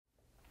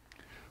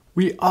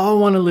We all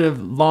want to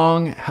live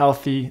long,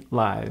 healthy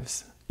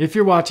lives. If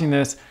you're watching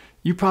this,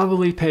 you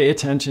probably pay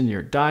attention to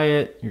your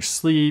diet, your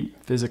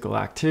sleep, physical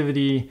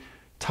activity,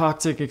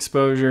 toxic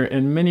exposure,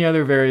 and many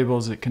other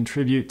variables that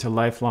contribute to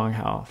lifelong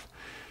health.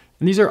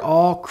 And these are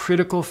all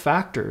critical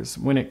factors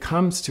when it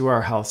comes to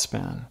our health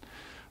span.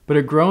 But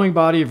a growing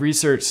body of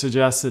research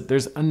suggests that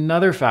there's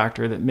another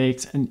factor that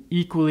makes an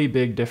equally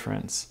big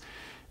difference.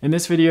 In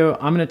this video,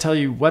 I'm going to tell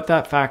you what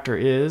that factor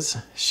is,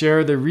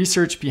 share the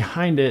research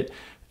behind it,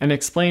 and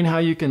explain how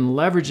you can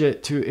leverage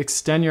it to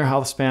extend your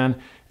health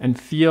span and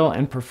feel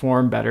and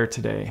perform better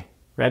today.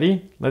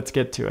 Ready? Let's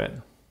get to it.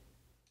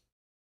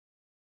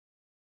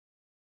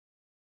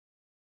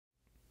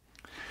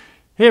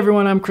 Hey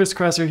everyone, I'm Chris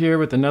Kresser here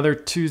with another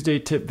Tuesday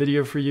tip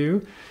video for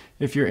you.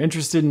 If you're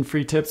interested in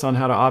free tips on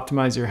how to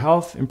optimize your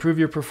health, improve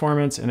your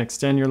performance, and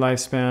extend your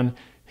lifespan,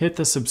 hit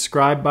the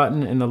subscribe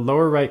button in the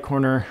lower right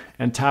corner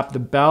and tap the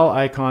bell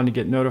icon to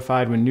get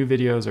notified when new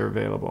videos are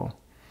available.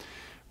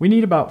 We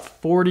need about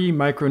 40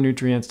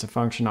 micronutrients to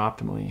function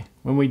optimally.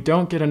 When we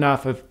don't get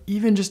enough of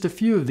even just a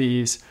few of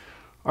these,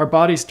 our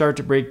bodies start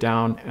to break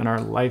down and our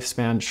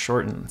lifespan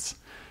shortens.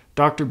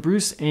 Dr.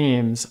 Bruce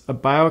Ames, a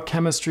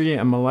biochemistry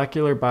and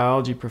molecular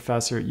biology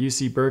professor at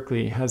UC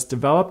Berkeley, has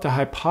developed a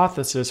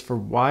hypothesis for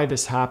why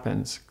this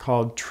happens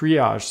called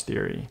triage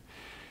theory.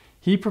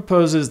 He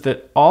proposes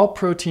that all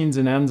proteins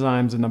and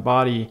enzymes in the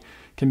body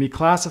can be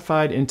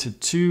classified into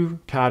two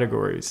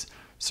categories: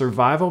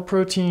 survival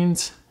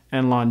proteins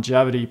and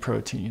longevity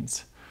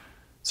proteins.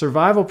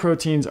 Survival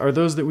proteins are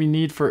those that we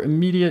need for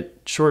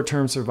immediate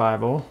short-term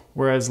survival,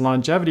 whereas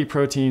longevity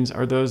proteins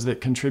are those that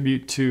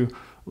contribute to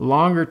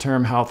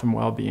longer-term health and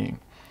well-being.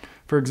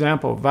 For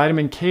example,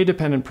 vitamin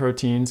K-dependent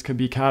proteins could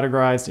be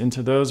categorized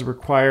into those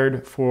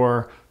required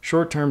for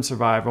short-term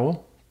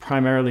survival,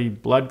 primarily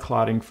blood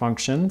clotting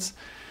functions,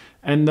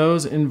 and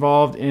those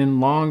involved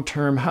in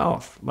long-term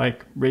health,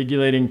 like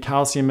regulating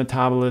calcium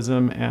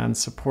metabolism and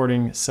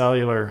supporting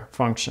cellular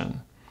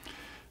function.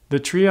 The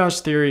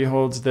triage theory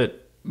holds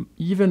that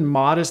even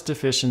modest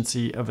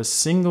deficiency of a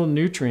single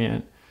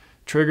nutrient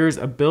triggers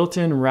a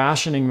built-in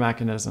rationing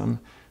mechanism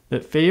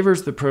that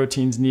favors the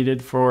proteins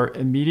needed for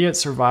immediate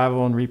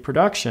survival and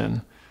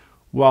reproduction,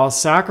 while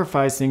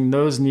sacrificing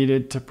those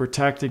needed to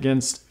protect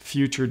against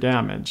future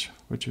damage,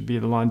 which would be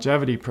the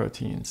longevity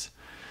proteins.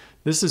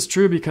 This is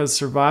true because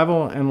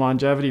survival and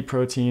longevity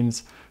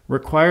proteins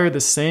require the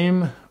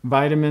same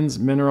vitamins,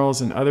 minerals,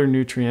 and other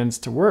nutrients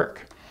to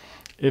work.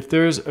 If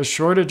there's a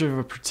shortage of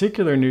a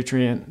particular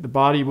nutrient, the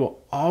body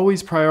will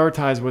always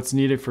prioritize what's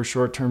needed for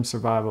short-term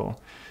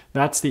survival.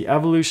 That's the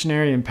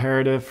evolutionary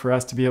imperative for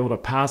us to be able to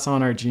pass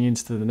on our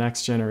genes to the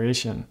next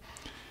generation.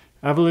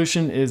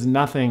 Evolution is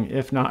nothing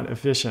if not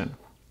efficient.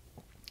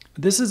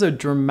 This is a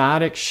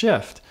dramatic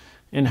shift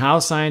in how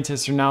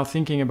scientists are now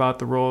thinking about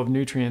the role of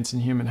nutrients in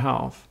human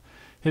health.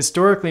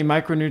 Historically,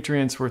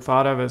 micronutrients were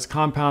thought of as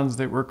compounds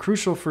that were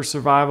crucial for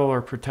survival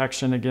or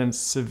protection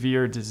against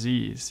severe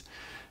disease.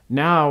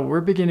 Now,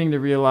 we're beginning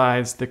to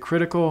realize the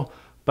critical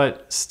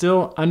but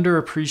still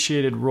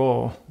underappreciated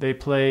role they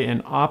play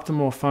in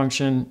optimal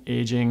function,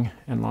 aging,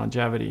 and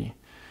longevity.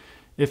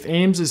 If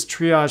Ames's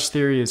triage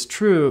theory is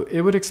true,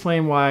 it would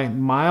explain why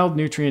mild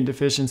nutrient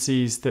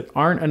deficiencies that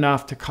aren't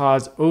enough to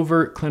cause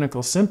overt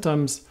clinical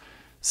symptoms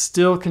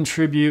still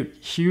contribute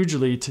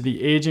hugely to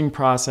the aging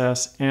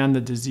process and the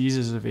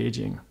diseases of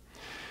aging.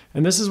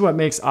 And this is what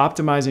makes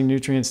optimizing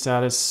nutrient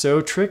status so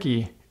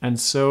tricky and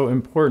so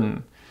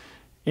important.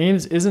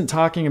 Ames isn't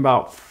talking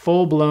about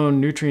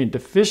full-blown nutrient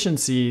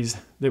deficiencies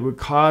that would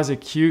cause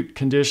acute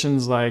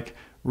conditions like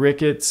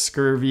rickets,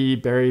 scurvy,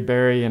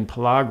 beriberi, and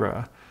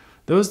pellagra.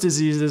 Those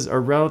diseases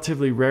are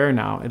relatively rare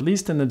now, at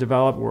least in the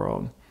developed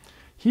world.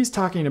 He's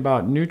talking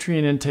about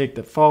nutrient intake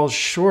that falls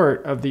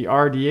short of the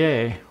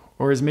RDA,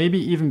 or is maybe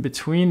even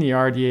between the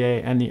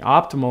RDA and the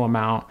optimal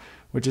amount,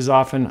 which is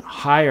often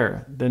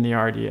higher than the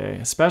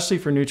RDA, especially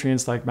for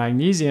nutrients like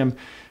magnesium,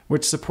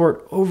 which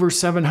support over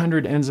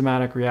 700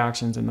 enzymatic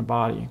reactions in the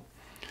body.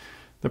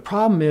 The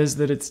problem is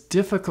that it's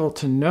difficult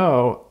to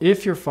know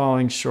if you're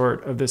falling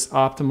short of this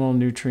optimal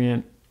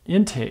nutrient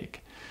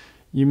intake.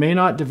 You may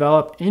not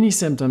develop any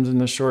symptoms in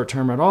the short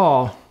term at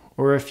all,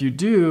 or if you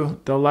do,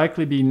 they'll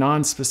likely be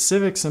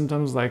non-specific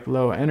symptoms like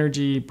low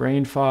energy,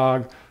 brain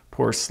fog,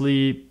 poor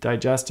sleep,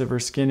 digestive or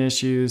skin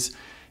issues,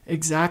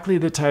 exactly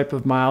the type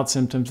of mild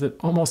symptoms that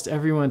almost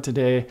everyone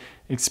today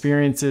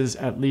experiences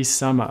at least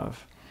some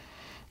of.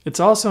 It's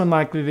also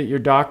unlikely that your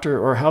doctor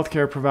or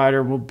healthcare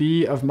provider will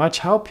be of much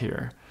help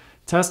here.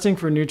 Testing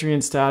for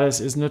nutrient status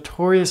is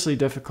notoriously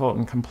difficult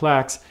and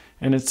complex,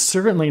 and it's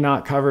certainly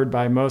not covered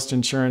by most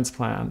insurance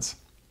plans.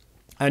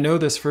 I know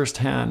this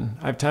firsthand.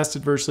 I've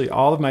tested virtually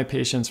all of my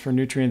patients for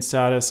nutrient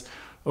status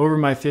over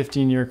my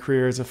 15-year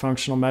career as a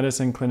functional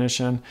medicine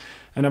clinician,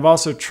 and I've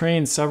also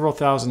trained several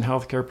thousand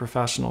healthcare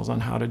professionals on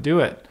how to do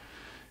it.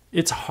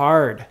 It's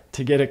hard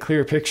to get a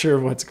clear picture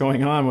of what's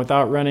going on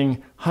without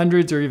running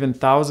hundreds or even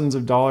thousands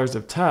of dollars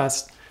of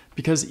tests,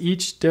 because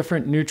each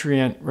different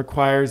nutrient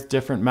requires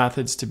different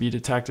methods to be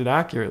detected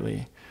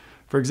accurately.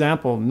 For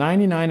example,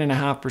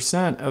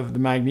 99.5% of the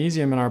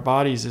magnesium in our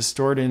bodies is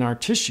stored in our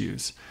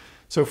tissues.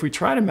 So if we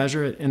try to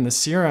measure it in the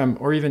serum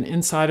or even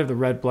inside of the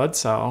red blood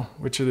cell,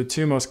 which are the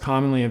two most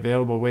commonly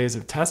available ways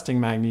of testing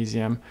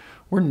magnesium,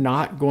 we're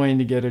not going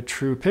to get a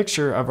true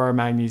picture of our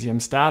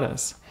magnesium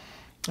status.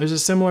 There's a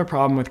similar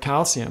problem with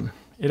calcium.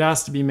 It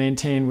has to be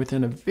maintained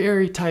within a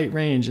very tight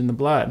range in the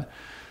blood.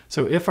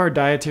 So if our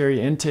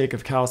dietary intake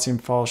of calcium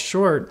falls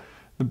short,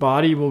 the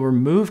body will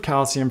remove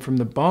calcium from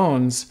the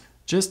bones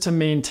just to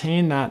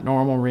maintain that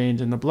normal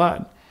range in the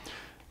blood.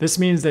 This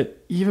means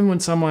that even when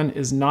someone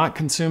is not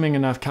consuming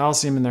enough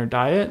calcium in their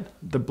diet,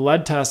 the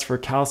blood test for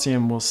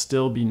calcium will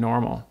still be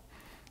normal.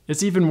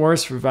 It's even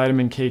worse for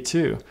vitamin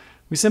K2.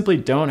 We simply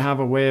don't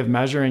have a way of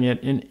measuring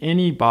it in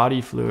any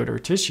body fluid or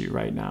tissue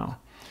right now.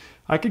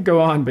 I could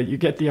go on, but you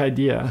get the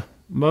idea.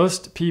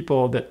 Most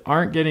people that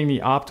aren't getting the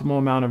optimal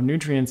amount of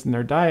nutrients in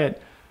their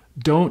diet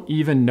don't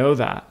even know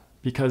that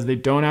because they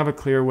don't have a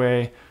clear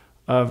way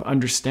of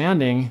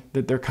understanding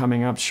that they're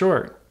coming up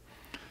short.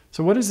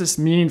 So what does this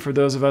mean for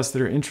those of us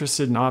that are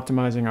interested in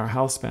optimizing our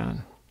health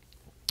span?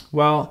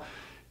 Well,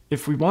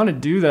 if we want to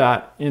do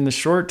that in the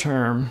short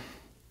term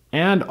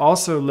and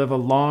also live a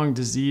long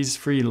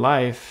disease-free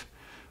life,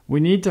 we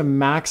need to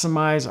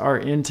maximize our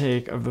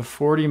intake of the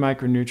 40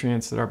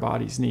 micronutrients that our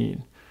bodies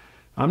need.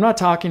 I'm not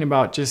talking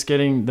about just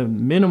getting the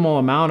minimal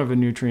amount of a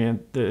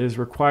nutrient that is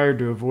required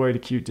to avoid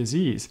acute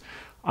disease.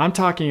 I'm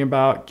talking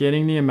about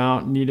getting the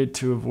amount needed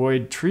to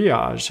avoid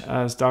triage,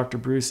 as Dr.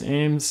 Bruce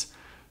Ames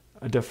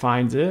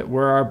defines it,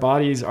 where our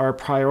bodies are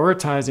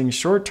prioritizing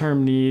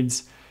short-term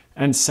needs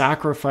and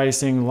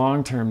sacrificing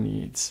long-term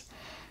needs.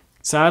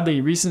 Sadly,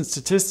 recent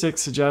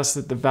statistics suggest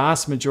that the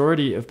vast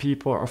majority of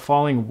people are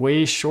falling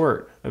way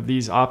short of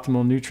these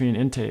optimal nutrient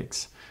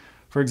intakes.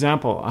 For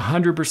example,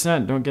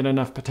 100% don't get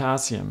enough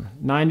potassium,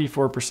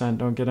 94%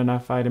 don't get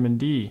enough vitamin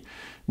D,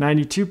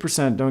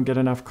 92% don't get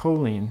enough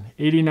choline,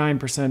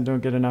 89% don't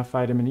get enough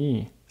vitamin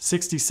E,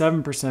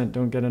 67%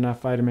 don't get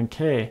enough vitamin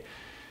K,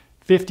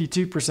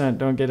 52%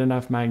 don't get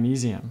enough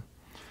magnesium.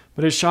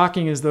 But as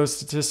shocking as those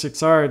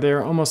statistics are, they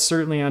are almost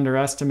certainly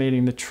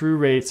underestimating the true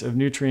rates of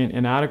nutrient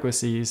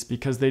inadequacies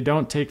because they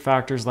don't take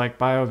factors like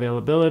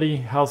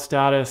bioavailability, health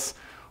status,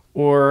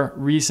 or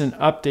recent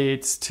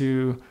updates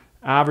to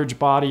average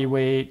body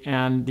weight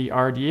and the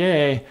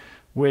RDA,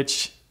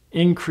 which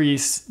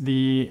increase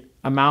the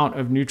amount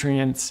of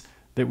nutrients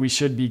that we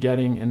should be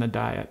getting in the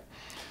diet.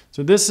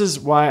 So this is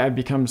why I've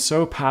become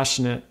so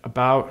passionate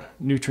about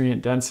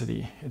nutrient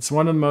density. It's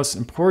one of the most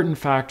important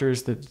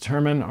factors that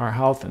determine our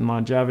health and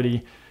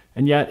longevity,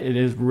 and yet it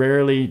is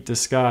rarely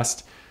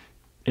discussed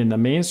in the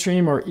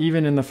mainstream or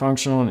even in the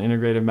functional and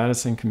integrative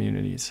medicine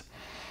communities.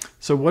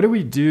 So what do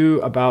we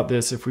do about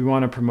this if we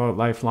want to promote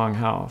lifelong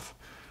health?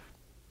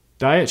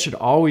 Diet should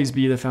always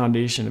be the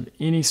foundation of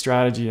any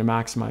strategy to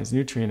maximize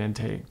nutrient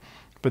intake.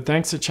 But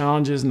thanks to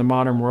challenges in the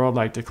modern world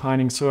like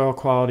declining soil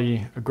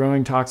quality, a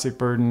growing toxic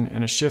burden,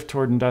 and a shift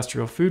toward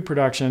industrial food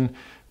production,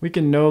 we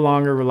can no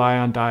longer rely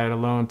on diet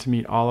alone to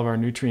meet all of our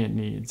nutrient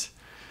needs.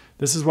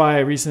 This is why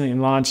I recently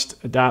launched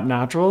Adapt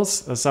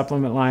Naturals, a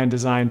supplement line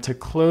designed to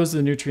close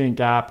the nutrient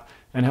gap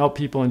and help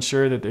people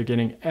ensure that they're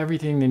getting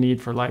everything they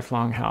need for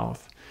lifelong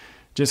health.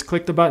 Just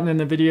click the button in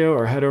the video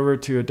or head over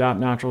to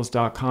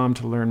adaptnaturals.com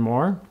to learn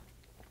more.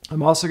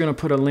 I'm also going to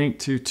put a link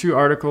to 2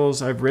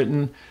 articles I've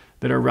written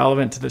that are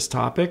relevant to this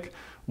topic.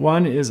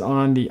 One is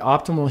on the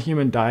optimal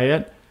human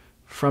diet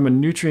from a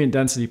nutrient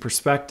density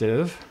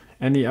perspective,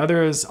 and the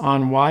other is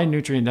on why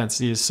nutrient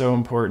density is so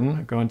important.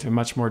 I'll go into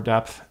much more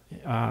depth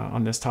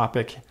on this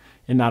topic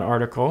in that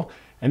article,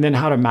 and then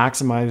how to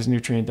maximize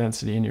nutrient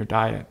density in your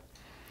diet.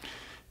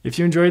 If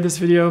you enjoyed this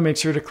video, make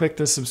sure to click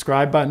the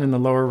subscribe button in the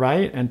lower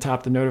right and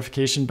tap the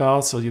notification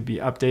bell so you'll be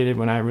updated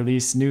when I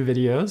release new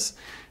videos.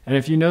 And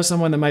if you know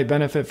someone that might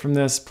benefit from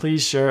this,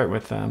 please share it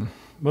with them.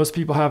 Most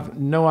people have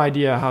no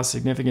idea how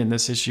significant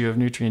this issue of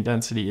nutrient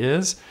density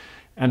is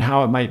and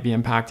how it might be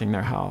impacting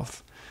their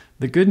health.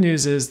 The good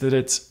news is that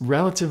it's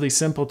relatively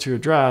simple to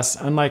address,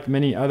 unlike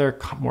many other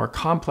more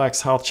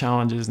complex health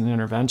challenges and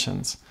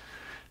interventions.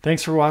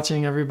 Thanks for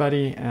watching,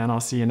 everybody, and I'll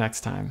see you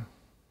next time.